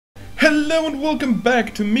Hello and welcome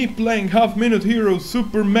back to me playing Half Minute Hero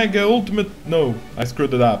Super Mega Ultimate... No, I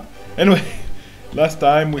screwed it up. Anyway, last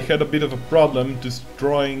time we had a bit of a problem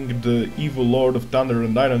destroying the evil Lord of Thunder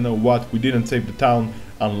and I don't know what. We didn't save the town,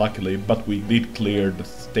 unluckily, but we did clear the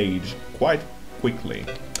stage quite quickly.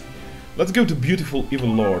 Let's go to Beautiful Evil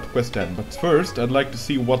Lord, quest 10, but first I'd like to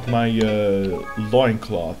see what my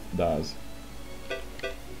loincloth does.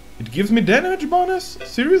 It gives me damage bonus?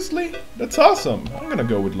 Seriously? That's awesome! I'm gonna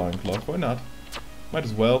go with loincloth, why not? Might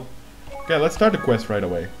as well. Okay, let's start the quest right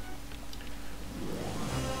away.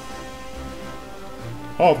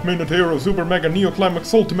 Half Minute Hero Super Mega Neo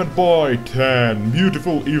Climax Ultimate Boy 10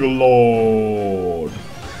 Beautiful Evil Lord.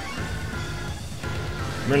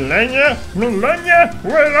 Millennia? Millennia?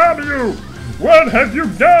 Where are you? What have you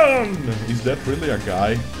done? Is that really a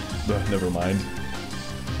guy? Never mind.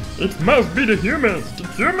 It must be the humans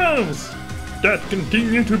that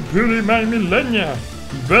continue to bully my Millennia.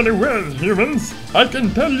 Very well, humans. I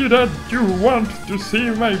can tell you that you want to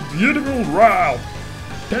see my beautiful wrath.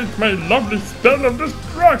 Take my lovely spell of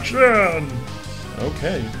destruction.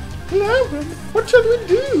 Okay. Lauron, what shall we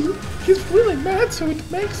do? He's really mad, so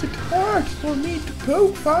it makes it hard for me to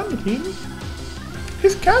poke fun at him.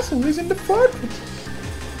 His castle is in the fortress,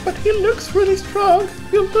 but he looks really strong.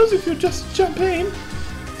 You'll lose if you just jump in.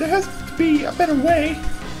 There has to be a better way.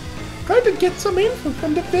 Try to get some info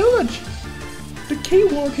from the village. The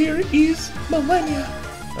keyword here is Millennia.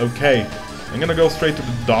 Okay, I'm gonna go straight to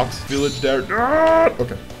the docks village there.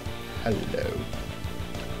 Okay. Hello.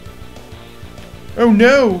 Oh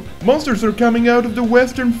no! Monsters are coming out of the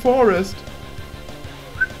western forest!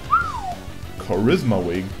 Charisma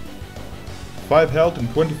wig. 5 health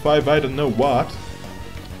and 25 I don't know what.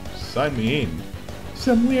 Sign me in.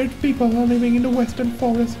 Some weird people are living in the western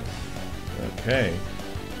forest. Okay.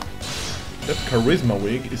 That charisma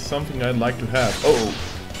wig is something I'd like to have. Oh!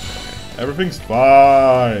 Everything's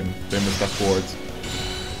fine! Famous upwards.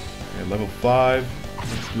 Okay, level 5.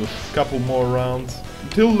 Let's do a couple more rounds.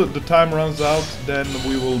 Until the time runs out, then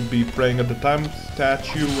we will be praying at the time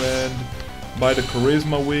statue and buy the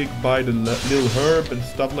charisma wig, buy the little herb and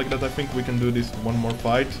stuff like that. I think we can do this one more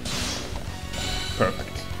fight. Perfect.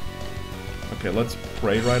 Okay, let's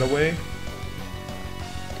pray right away.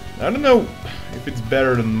 I don't know if it's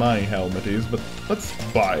better than my helmet is, but let's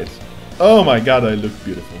buy it. Oh my god, I look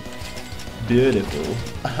beautiful. Beautiful.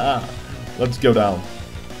 Aha. Let's go down.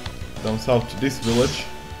 Down south to this village.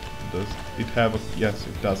 Does it have a... Yes,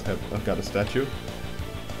 it does have... I've got a statue.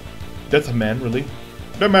 That's a man, really.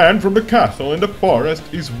 The man from the castle in the forest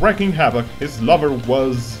is wreaking havoc. His lover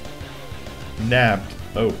was... nabbed.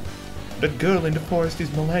 Oh. That girl in the forest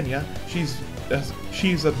is Millennia. She's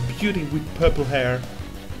a beauty with purple hair.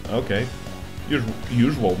 Okay.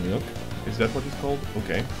 Usual milk. Is that what it's called?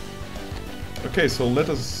 Okay. Okay, so let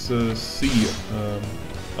us see.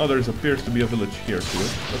 Oh, there appears to be a village here too.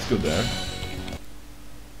 Let's go there.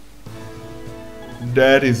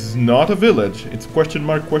 That is not a village. It's question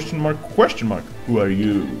mark, question mark, question mark. Who are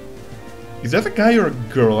you? Is that a guy or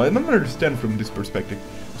a girl? I don't understand from this perspective.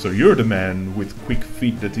 So you're the man with quick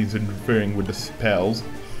feet that is interfering with the spells.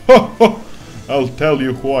 Ho ho! I'll tell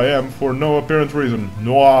you who I am for no apparent reason.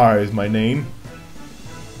 Noir is my name.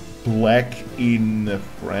 Black in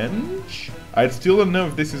French? I still don't know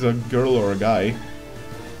if this is a girl or a guy.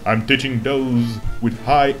 I'm teaching those with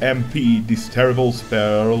high MP this terrible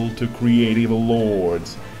spell to create evil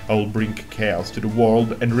lords. I'll bring chaos to the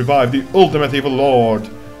world and revive the ultimate evil lord.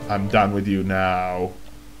 I'm done with you now.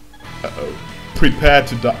 Uh-oh. Prepare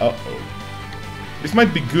to die. Uh-oh. This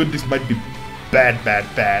might be good, this might be bad, bad,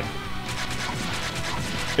 bad.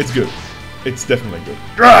 It's good. It's definitely good.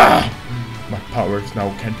 Ah! My powers now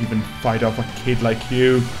can't even fight off a kid like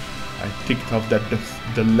you. I ticked off that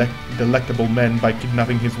delectable man by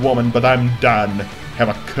kidnapping his woman, but I'm done. Have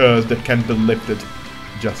a curse that can't be lifted.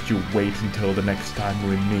 Just you wait until the next time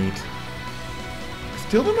we meet.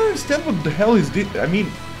 Still don't understand what the hell is this. I mean,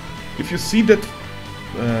 if you see that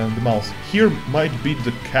the mouse here might be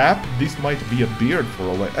the cap, this might be a beard for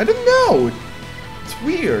all I don't know. It's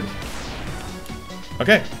weird.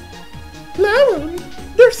 Okay. Lauron,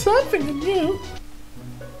 there's something in you.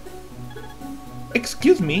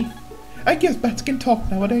 Excuse me. I guess bats can talk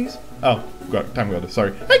nowadays. Oh, God, time got it,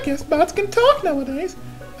 sorry. I guess bats can talk nowadays.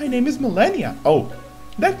 My name is Millennia. Oh.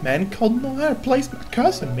 That man called Noir placed a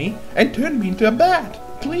curse on me and turned me into a bat.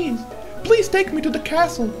 Please take me to the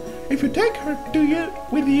castle. If you take her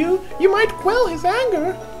with you, you might quell his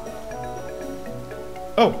anger.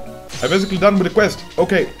 Oh, I'm basically done with the quest.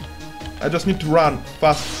 Okay, I just need to run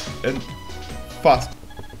fast and fast.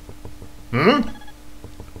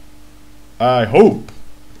 I hope.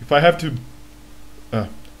 If I have to...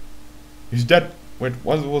 Is that... Wait,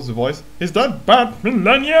 what was the voice? Is that bad,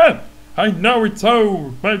 Millennia? I know it's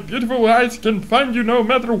so. My beautiful eyes can find you no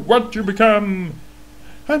matter what you become.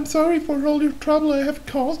 I'm sorry for all your trouble I have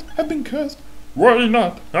caused. I've been cursed. Worry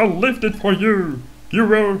not. I'll lift it for you. You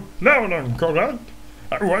will Lauron, correct?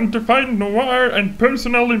 I want to find Noir and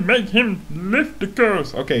personally make him lift the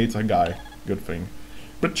curse. Okay, it's a guy. Good thing.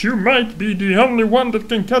 But you might be the only one that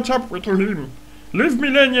can catch up with him. Leave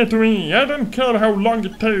Millennia to me. I don't care how long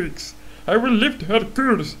it takes. I will lift her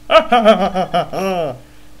curse.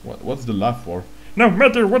 What's the laugh for? No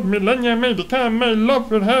matter what Millennia may become, my love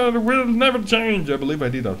for her will never change. I believe I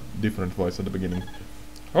did a different voice at the beginning.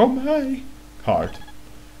 Oh my. Heart.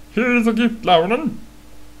 Here is a gift, Lauron.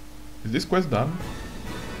 Is this quest done?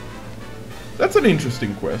 That's an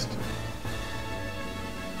interesting quest.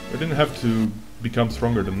 I didn't have to become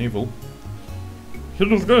stronger than evil.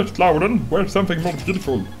 Here is a gift, Lauron. Wear something more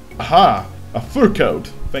beautiful. Aha! A fur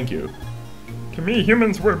coat! Thank you. To me,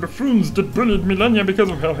 humans were buffoons that bullied Millennia because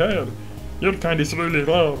of her hair. Your kind is really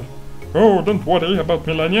rare. Oh, don't worry about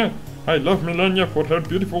Millennia. I love Millennia for her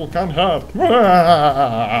beautiful kind heart.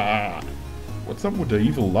 What's up with the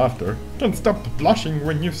evil laughter? Can't stop blushing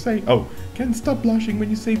when you say... Oh, can't stop blushing when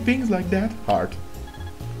you say things like that. Heart.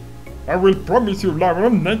 I will promise you,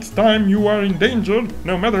 Lauron, next time you are in danger,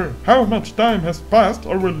 no matter how much time has passed,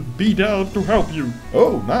 I will be there to help you.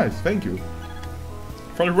 Oh, nice, thank you.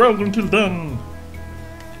 Farewell until then.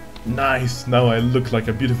 Nice, now I look like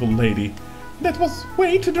a beautiful lady. That was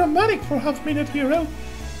way too dramatic for Half-Minute Hero.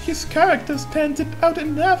 His character stands it out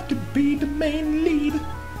enough to be the main lead.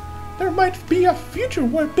 There might be a future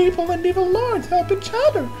where people and evil lords help each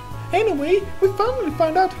other. Anyway, we finally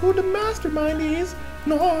found out who the mastermind is.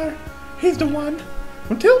 Noir. He's the one.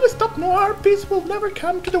 Until we stop Noir, peace will never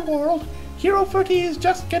come to the world. Hero 30 is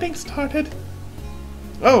just getting started.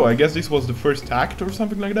 Oh, I guess this was the first act or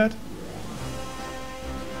something like that?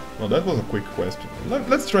 Well, that was a quick quest.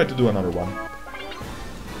 Let's try to do another one.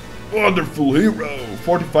 Wonderful hero!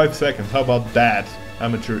 45 seconds, how about that?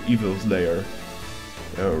 Amateur Evil Slayer.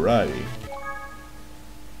 Alrighty.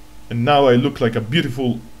 And now I look like a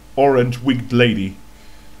beautiful orange-wigged lady.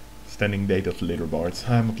 Standing date at later bars.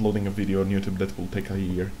 I'm uploading a video on YouTube that will take a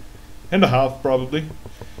year and a half, probably.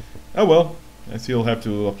 Oh well, I still have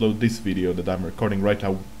to upload this video that I'm recording right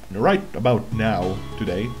about now,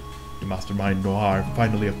 today. The Mastermind Noir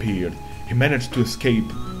finally appeared. He managed to escape.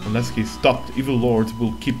 Unless he's stopped, evil lords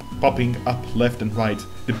will keep popping up left and right.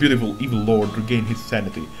 The beautiful evil lord regained his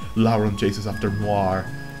sanity. Lauron chases after Noir.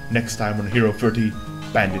 Next time on Hero 30,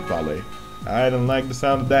 Bandit Valley. I don't like the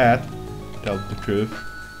sound of that. Tell the truth.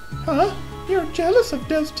 Huh? You're jealous of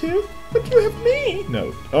those two? But you have me!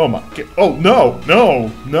 No. Oh my... Oh, no!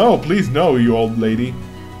 No! No, please no, you old lady.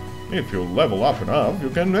 If you level up enough, you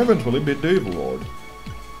can eventually beat the evil lord.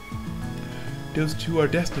 Those two are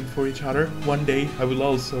destined for each other. One day I will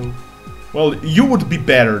also... Well, you would be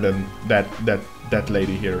better than that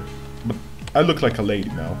lady here. But I look like a lady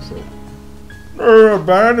now, so... A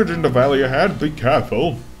bandit in the valley ahead, be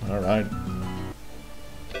careful. Alright.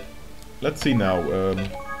 Let's see now,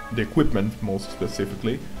 the equipment, most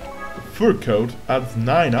specifically. The fur coat adds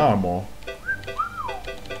 9 armor.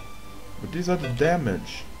 But these are the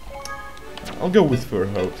damage. I'll go with fur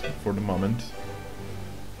coat for the moment.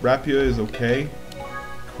 Rapier is okay.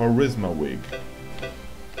 Charisma wig.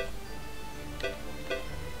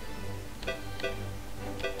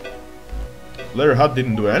 Leather hat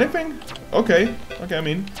didn't do anything? Okay, okay, I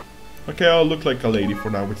mean. Okay, I'll look like a lady for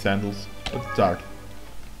now with sandals. Let's start.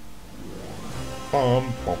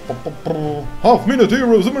 Half-Minute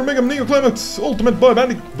Hero Super Mega Neo Climax Ultimate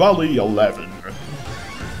Bandit Valley 11.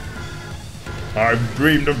 I've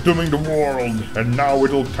dreamed of dooming the world, and now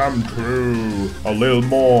it'll come true. A little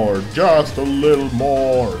more, just a little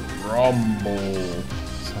more. Rumble.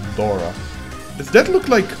 Sandora. Does that look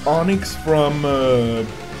like Onyx from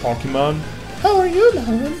Pokemon? How are you,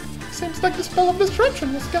 Lauron? Seems like the spell of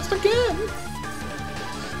destruction was cast again.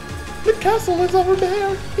 The castle is over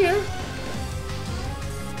there. Here.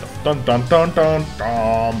 Dun dun dun dun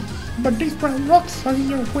dun. But these brown rocks are in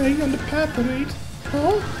your way on the path to it.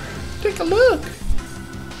 Oh, take a look.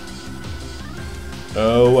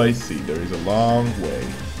 Oh, I see. There is a long way.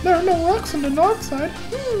 There are no rocks on the north side.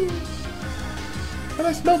 And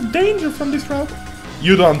I smell danger from this route.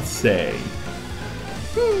 You don't say.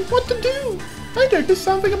 What to do? Either do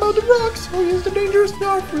something about the rocks or use the dangerous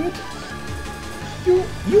north route.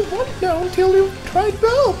 You won't know until you've tried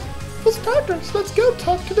both. For starters, let's go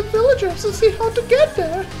talk to the villagers and see how to get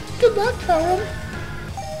there. Good luck, Lauron.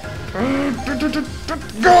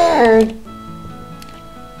 Go!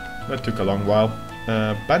 That took a long while.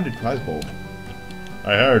 Bandit Classball.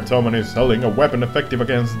 I heard someone is selling a weapon effective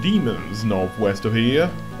against demons northwest of here.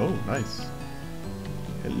 Oh, nice.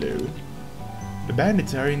 Hello. The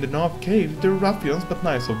bandits are in the North Cave. They're ruffians, but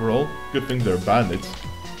nice overall. Good thing they're bandits.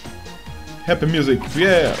 Happy music,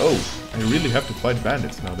 yeah! Oh, I really have to fight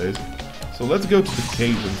bandits nowadays. So let's go to the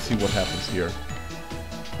cave and see what happens here.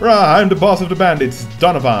 Rah, I'm the boss of the bandits,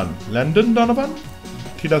 Donovan. Landon Donovan?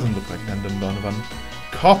 He doesn't look like Landon Donovan.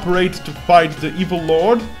 Cooperate to fight the evil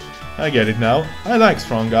lord? I get it now. I like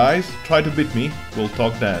strong guys. Try to beat me. We'll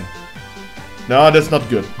talk then. No, that's not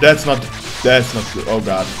good. That's not good. Oh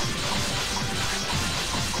god.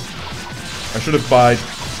 I should have bite.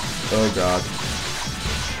 Oh god.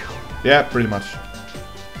 Yeah, pretty much.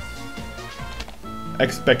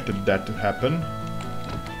 Expected that to happen.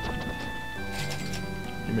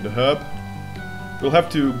 Give me the herb. We'll have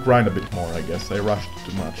to grind a bit more, I guess. I rushed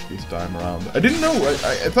too much this time around. I didn't know.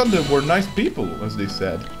 I thought they were nice people, as they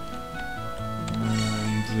said.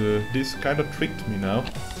 And this kind of tricked me now.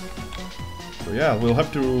 So yeah, we'll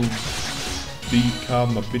have to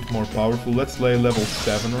become a bit more powerful. Let's lay level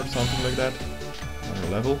 7 or something like that. Another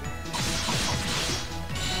level.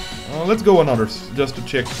 Let's go another, just to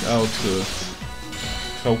check out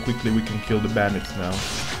how quickly we can kill the bandits now.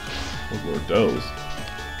 What were those?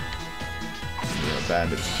 Yeah,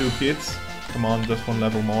 bandits. 2 hits. Come on, just 1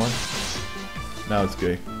 level more. Now it's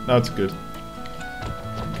good. Now it's good.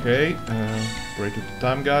 Okay, pray to the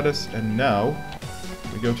time goddess, and now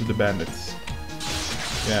we go to the bandits.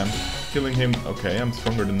 Yeah, I'm killing him. Okay, I'm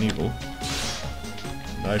stronger than evil.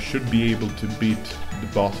 I should be able to beat the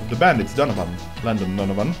boss of the bandits, Donovan. Landon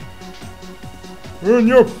Donovan. In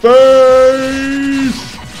your face!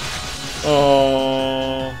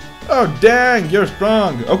 Oh, dang, you're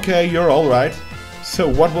strong. Okay, you're alright. So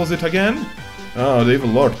what was it again? Oh, the evil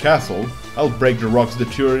Lord Castle. I'll break the rocks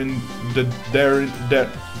that you're in there.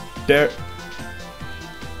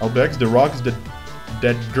 I'll break the rocks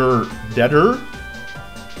deader?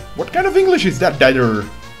 What kind of English is that, deader,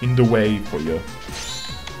 in the way for you?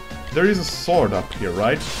 There is a sword up here,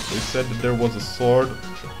 right? They said that there was a sword.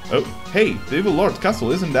 Oh, hey, the evil Lord's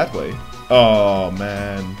castle isn't that way. Oh,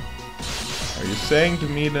 man. Are you saying to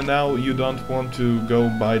me that now you don't want to go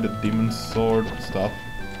buy the demon sword stuff?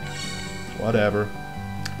 Whatever.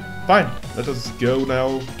 Fine, let us go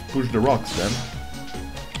now to push the rocks then.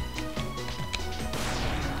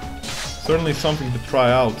 Certainly something to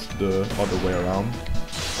try out the other way around.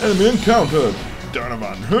 Enemy encountered!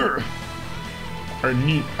 Donovan, her!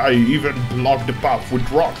 I even blocked the path with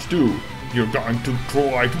rocks too. You're going to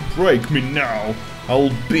try to break me now.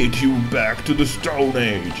 I'll beat you back to the Stone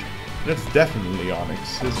Age. That's definitely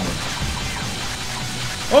Onyx, isn't it?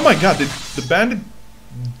 Oh my god, did the bandit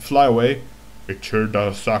fly away? It sure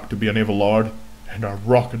does suck to be an evil lord and a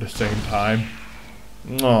rock at the same time.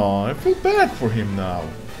 Aw, I feel bad for him now.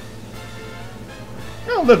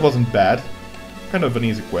 Well, that wasn't bad. Kind of an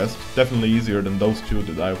easy quest. Definitely easier than those two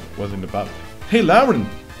that I was in the past. Hey, Lauron!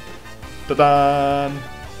 Ta-da!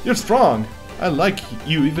 You're strong! I like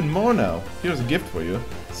you even more now. Here's a gift for you.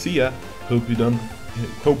 See ya. Hope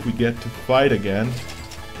we get to fight again.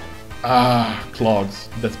 Ah, clogs.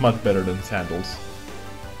 That's much better than sandals.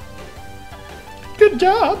 Good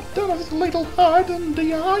job! That was a little hard on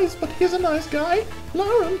the eyes, but he's a nice guy.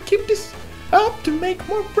 Lauron, keep this up to make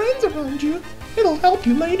more friends around you. It'll help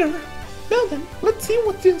you later. Now then, let's see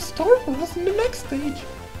what's in store for us in the next stage.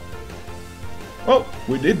 Well,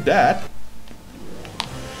 we did that.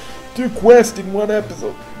 2 quests in 1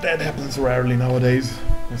 episode. That happens rarely nowadays.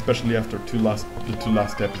 Especially after the two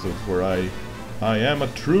last episodes where I am a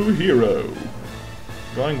true hero.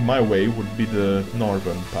 Going my way would be the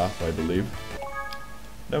northern path, I believe.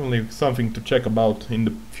 Definitely something to check about in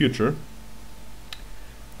the future.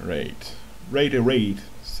 Right. Raid.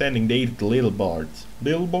 Sending data to little bards.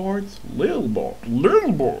 Little bards? Little bards.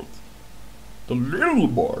 Little bards. The little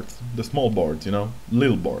bards. The small bards, you know?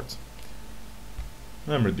 Little bards.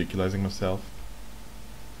 I'm ridiculizing myself.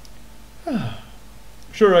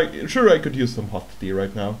 Sure I could use some hot tea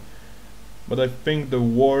right now. But I think the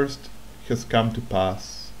worst has come to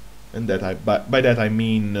pass. And that by that I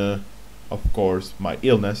mean, of course, my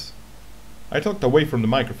illness. I talked away from the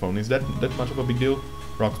microphone. Is that much of a big deal?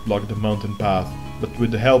 Rocks block the mountain path, but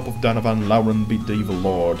with the help of Donovan, Lauron beat the evil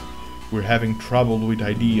lord. We're having trouble with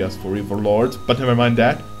ideas for evil lords, but never mind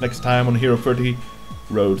that. Next time on Hero 30,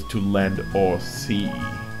 Road to Land or Sea.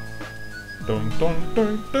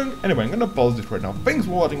 Anyway, I'm gonna pause this right now. Thanks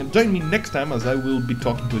for watching and join me next time as I will be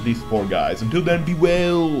talking to these 4 guys. Until then, be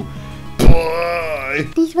well. Bye!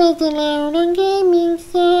 This was the Lauron Gaming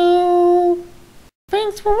Show.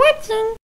 Thanks for watching.